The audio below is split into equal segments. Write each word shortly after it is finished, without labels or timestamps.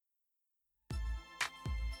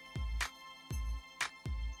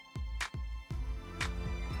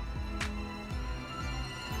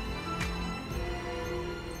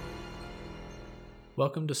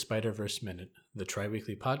Welcome to Spider-Verse Minute, the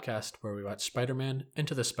tri-weekly podcast where we watch Spider-Man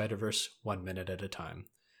Into the Spider-Verse 1 minute at a time.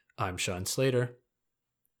 I'm Sean Slater.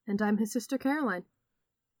 And I'm his sister Caroline.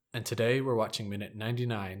 And today we're watching minute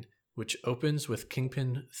 99, which opens with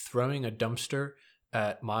Kingpin throwing a dumpster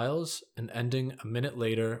at Miles and ending a minute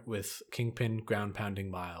later with Kingpin ground-pounding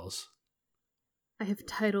Miles. I have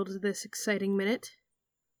titled this exciting minute,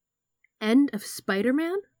 End of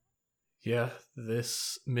Spider-Man? Yeah,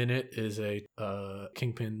 this minute is a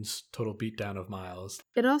Kingpin's total beatdown of Miles.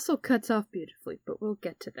 It also cuts off beautifully, but we'll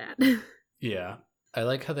get to that. Yeah. I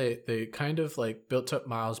like how they kind of like built up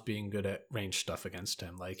Miles being good at range stuff against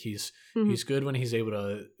him. Like he's good when he's able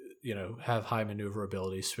to, have high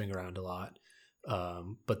maneuverability, swing around a lot.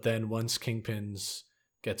 But then once Kingpin's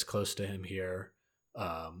gets close to him here,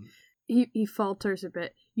 he falters a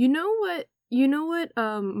bit. You know what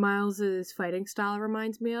Miles's fighting style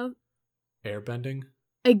reminds me of? Airbending?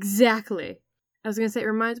 Exactly. I was gonna say it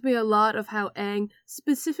reminds me a lot of how Aang,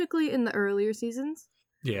 specifically in the earlier seasons,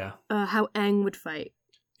 how Aang would fight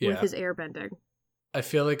with his airbending. I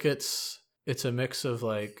feel like it's a mix of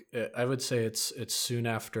like, I would say it's soon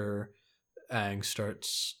after Aang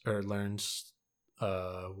starts or learns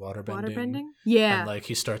waterbending. Waterbending? Yeah. And like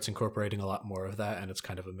he starts incorporating a lot more of that, and it's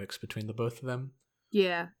kind of a mix between the both of them.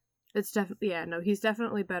 Yeah. It's definitely, he's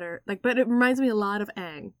definitely better. Like, but it reminds me a lot of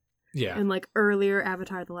Aang. Yeah. And like earlier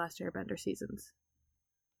Avatar The Last Airbender seasons.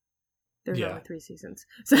 There's only 3 seasons.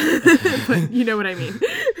 So but you know what I mean.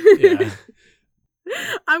 Yeah.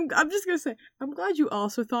 I'm just gonna say, I'm glad you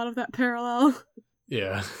also thought of that parallel.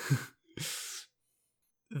 Yeah.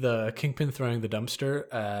 The Kingpin throwing the dumpster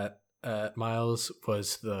at Miles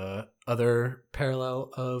was the other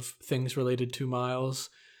parallel of things related to Miles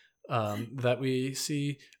that we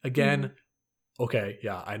see. Again, okay,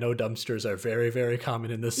 yeah, I know dumpsters are very, very common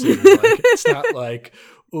in this scene. Like, it's not like,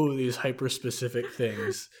 ooh, these hyper-specific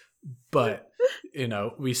things. But,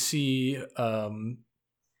 we see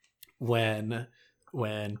when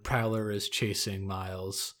Prowler is chasing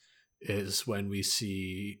Miles is when we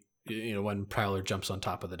see, when Prowler jumps on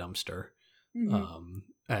top of the dumpster.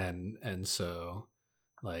 And so,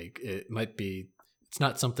 like, it might be, it's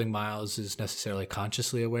not something Miles is necessarily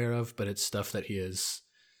consciously aware of, but it's stuff that he is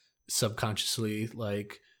subconsciously,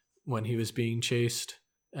 like, when he was being chased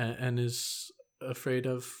and is afraid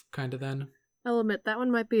of kind of then. I'll admit that one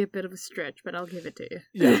might be a bit of a stretch, but I'll give it to you.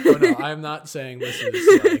 Yeah, oh no, I'm not saying this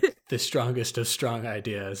is like the strongest of strong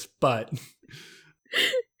ideas, but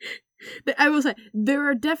I will say there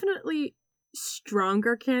are definitely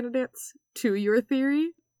stronger candidates to your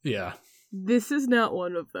theory. Yeah. This is not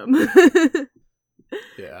one of them.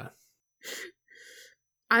 Yeah.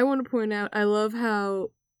 I want to point out, I love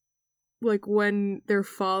how, like, when they're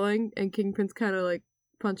falling and Kingpin's kind of, like,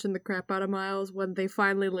 punching the crap out of Miles, when they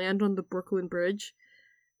finally land on the Brooklyn Bridge,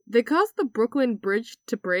 they cause the Brooklyn Bridge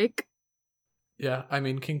to break. Yeah, I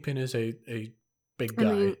mean, Kingpin is a big guy.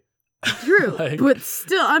 I mean, true, like, but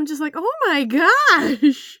still, I'm just like, oh my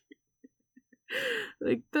gosh!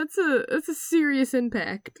 Like, that's a serious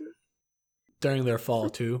impact. During their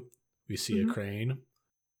fall, too, we see a crane.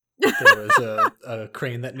 There was a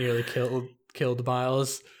crane that nearly killed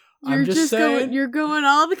Miles. I'm just saying, you're going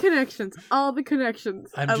all the connections.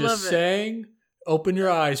 I love just it. saying, open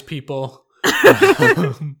your eyes, people.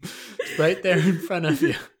 It's right there in front of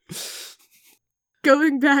you.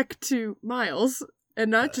 Going back to Miles,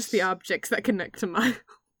 and not just the objects that connect to Miles.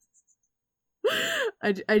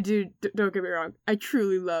 I do, don't get me wrong, I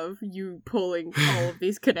truly love you pulling all of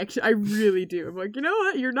these connections. I really do. I'm like, you know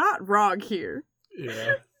what? You're not wrong here.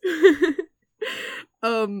 Yeah.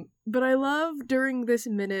 But I love during this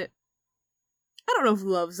minute, I don't know if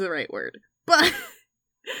love's the right word, but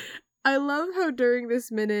I love how during this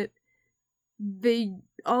minute,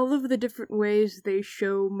 all of the different ways they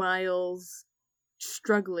show Miles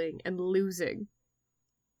struggling and losing.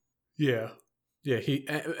 Yeah. Yeah,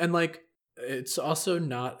 and like, it's also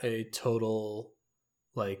not a total,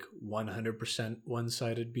 like, 100%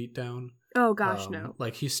 one-sided beatdown. Oh gosh, no.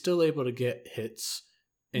 Like, he's still able to get hits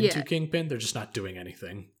into Kingpin, they're just not doing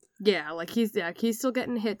anything. Yeah, like he's still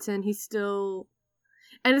getting hits in, he's still,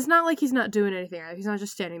 and it's not like he's not doing anything, right? He's not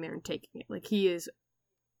just standing there and taking it. Like, he is,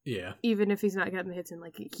 even if he's not getting the hits in,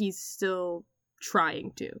 like, he's still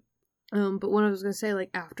trying to. But what I was gonna say,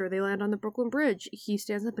 like, after they land on the Brooklyn Bridge, he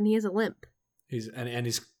stands up and he has a limp. He's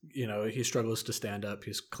he struggles to stand up.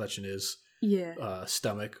 He's clutching his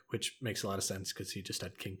stomach, which makes a lot of sense because he just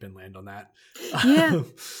had Kingpin land on that. Yeah.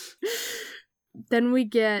 Then we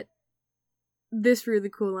get this really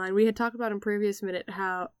cool line. We had talked about in previous minutes,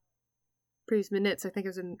 I think it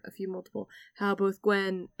was in a few multiple, how both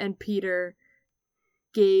Gwen and Peter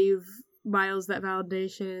gave Miles that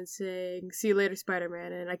validation and saying, "See you later,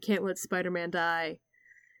 Spider-Man," and "I can't let Spider-Man die,"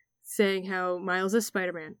 saying how Miles is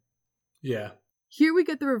Spider-Man. Yeah. Here we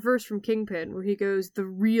get the reverse from Kingpin, where he goes, "The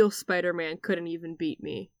real Spider-Man couldn't even beat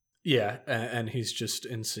me." Yeah, and he's just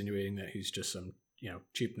insinuating that he's just some,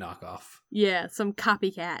 cheap knockoff. Yeah, some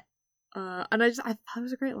copycat. And I thought it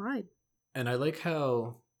was a great line. And I like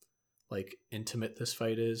how, intimate this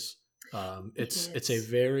fight is. It's a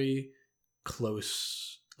very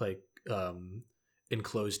close,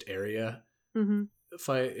 enclosed area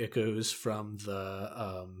fight. It goes from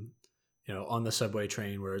the, on the subway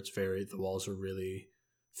train where the walls are really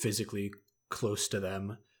physically close to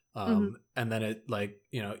them. And then it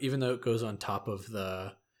even though it goes on top of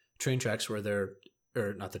the train tracks or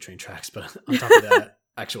not the train tracks, but on top of that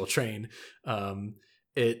actual train,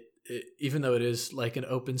 it even though it is like an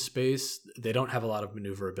open space, they don't have a lot of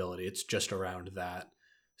maneuverability. It's just around that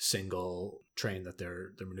single train that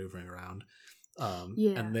they're maneuvering around.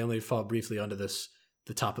 And they only fall briefly onto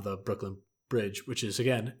the top of the Brooklyn Bridge, which is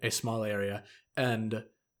again a small area, and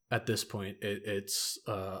at this point it's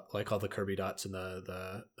like all the Kirby dots and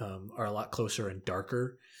the are a lot closer and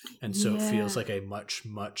darker, and so it feels like a much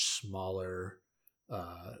smaller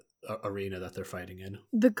arena that they're fighting in.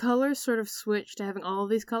 The colors sort of switch to having all of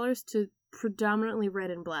these colors to predominantly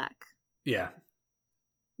red and black. Yeah.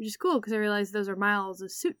 Which is cool because I realized those are Miles'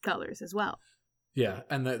 suit colors as well. Yeah,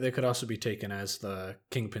 and they could also be taken as the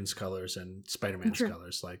Kingpin's colors and Spider-Man's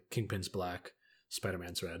colors, like Kingpin's black,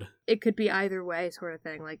 Spider-Man's red. It could be either way sort of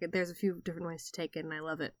thing. Like, there's a few different ways to take it, and I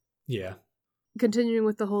love it. Yeah. Continuing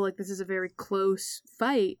with the whole, this is a very close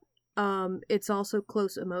fight, it's also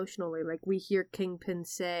close emotionally. Like, we hear Kingpin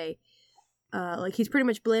say, he's pretty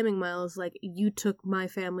much blaming Miles, you took my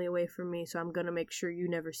family away from me, so I'm gonna make sure you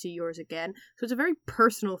never see yours again. So it's a very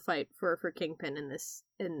personal fight for Kingpin in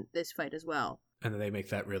this fight as well. And they make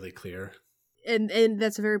that really clear. And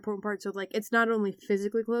that's a very important part. So, it's not only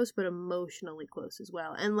physically close, but emotionally close as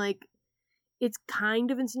well. And, it's kind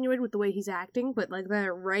of insinuated with the way he's acting, but,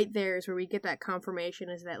 that right there is where we get that confirmation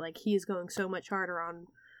is that, he is going so much harder on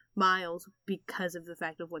Miles because of the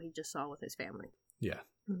fact of what he just saw with his family. Yeah.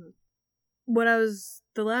 Mm-hmm.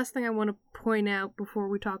 The last thing I want to point out before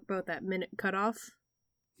we talk about that minute cutoff.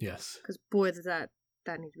 Yes. Because, boy, does that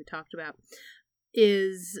needs to be talked about.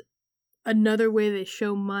 Is another way they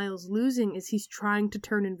show Miles losing is he's trying to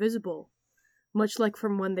turn invisible. Much like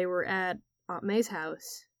from when they were at Aunt May's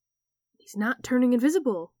house. He's not turning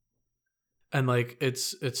invisible. And,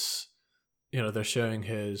 it's they're showing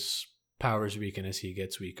his powers weaken as he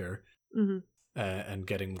gets weaker. Mm-hmm. And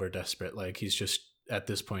getting more desperate. He's just, at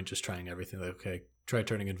this point, just trying everything. Okay, try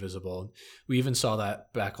turning invisible. We even saw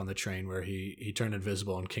that back on the train where he turned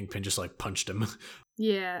invisible and Kingpin just, punched him.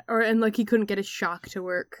 Yeah, and he couldn't get his shock to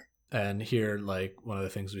work. And here, one of the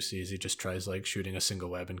things we see is he just tries, shooting a single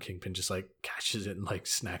web, and Kingpin just, catches it and,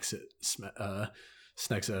 snacks it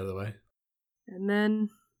out of the way. And then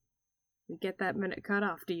we get that minute cut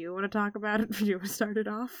off. Do you want to talk about it? Do you want to start it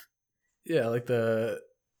off? Yeah,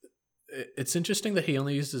 it's interesting that he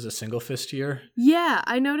only uses a single fist here. Yeah,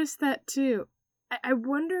 I noticed that, too. I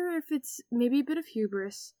wonder if it's maybe a bit of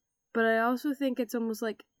hubris, but I also think it's almost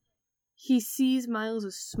like he sees Miles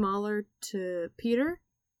as smaller to Peter.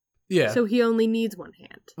 Yeah. So he only needs one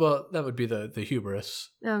hand. Well, that would be the hubris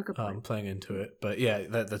playing into it. But yeah,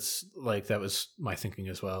 that's that was my thinking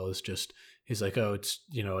as well, is just he's like, oh, it's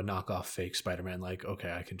a knockoff fake Spider-Man,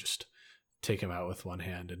 okay, I can just take him out with one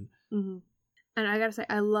hand. And I gotta say,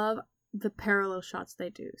 I love the parallel shots they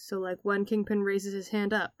do. So when Kingpin raises his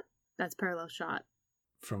hand up, that's parallel shot.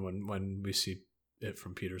 From when we see it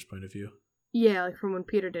from Peter's point of view. Yeah, from when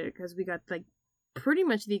Peter did it, because we got pretty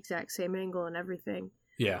much the exact same angle and everything.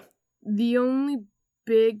 Yeah. The only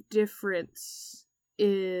big difference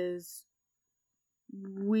is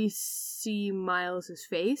we see Miles'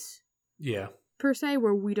 face. Yeah. Per se,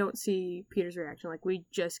 where we don't see Peter's reaction. We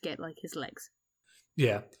just get, his legs.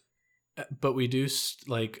 Yeah. But we do,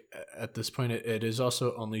 at this point, it is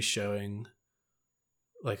also only showing,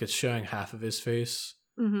 it's showing half of his face.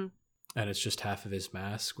 Mm-hmm. And it's just half of his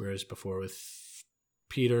mask, whereas before with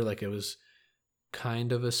Peter, it was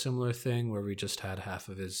kind of a similar thing where we just had half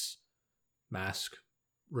of his mask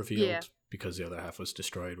revealed because the other half was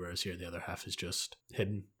destroyed, whereas here the other half is just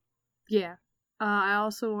hidden. Yeah. I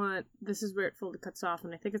also want, this is where it fully cuts off,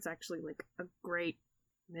 and I think it's actually a great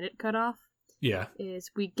minute cutoff. Yeah.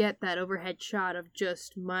 Is we get that overhead shot of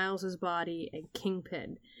just Miles' body and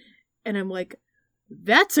Kingpin. And I'm like,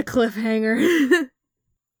 that's a cliffhanger.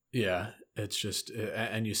 Yeah, it's just,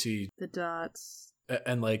 and you see the dots.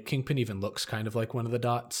 And Kingpin even looks kind of like one of the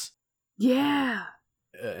dots. Yeah.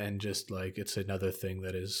 and just like it's another thing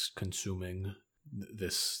that is consuming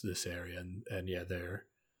this area, and yeah, their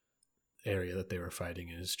area that they were fighting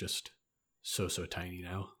is just so tiny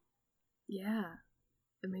now. Yeah.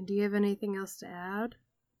 I mean, do you have anything else to add?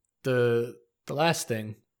 The last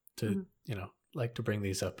thing to like to bring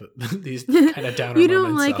these up, these kind of downer. You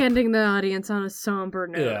don't like ending the audience on a somber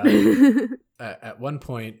note. Yeah. At one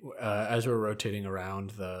point, as we're rotating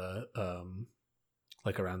around the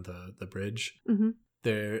around the bridge,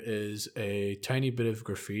 there is a tiny bit of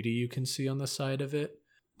graffiti you can see on the side of it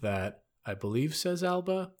that I believe says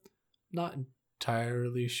Alba. Not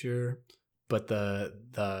entirely sure, but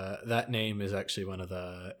that name is actually one of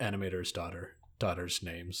the animator's daughter's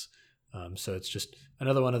names. So it's just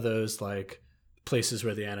another one of those like places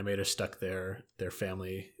where the animator stuck their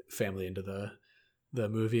family into the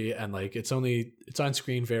movie, and like it's on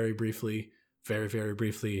screen very briefly,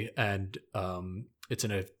 and it's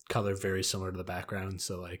in a color very similar to the background.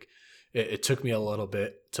 So like it took me a little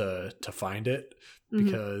bit to find it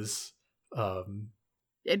because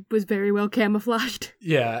it was very well camouflaged.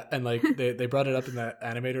 Yeah, and like they brought it up in that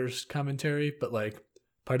animator's commentary, but like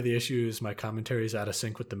part of the issue is my commentary is out of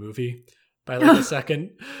sync with the movie by like a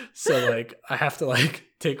second. So like I have to like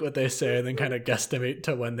take what they say and then kind of guesstimate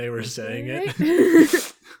to when they were saying it.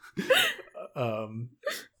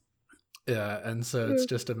 Yeah, and so it's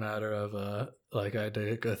just a matter of like I had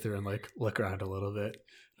to go through and like look around a little bit.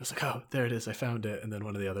 I was like, oh, there it is, I found it. And then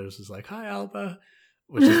one of the others was like, hi Alba,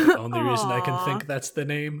 which is the only reason I can think that's the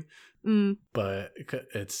name. But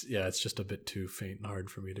it's just a bit too faint and hard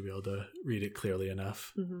for me to be able to read it clearly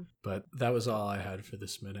enough. But that was all I had for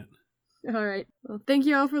this minute. All right. Well, thank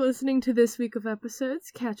you all for listening to this week of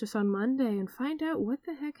episodes. Catch us on Monday and find out what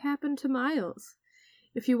the heck happened to Miles.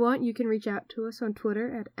 If you want, you can reach out to us on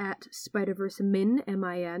Twitter at SpiderVerseMin,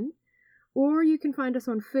 M-I-N, or you can find us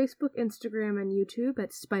on Facebook, Instagram, and YouTube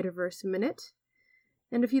at Spiderverse Minute.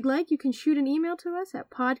 And if you'd like, you can shoot an email to us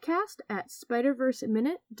at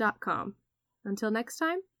podcast@spiderverseminute.com. Until next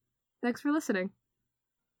time, thanks for listening.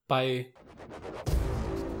 Bye.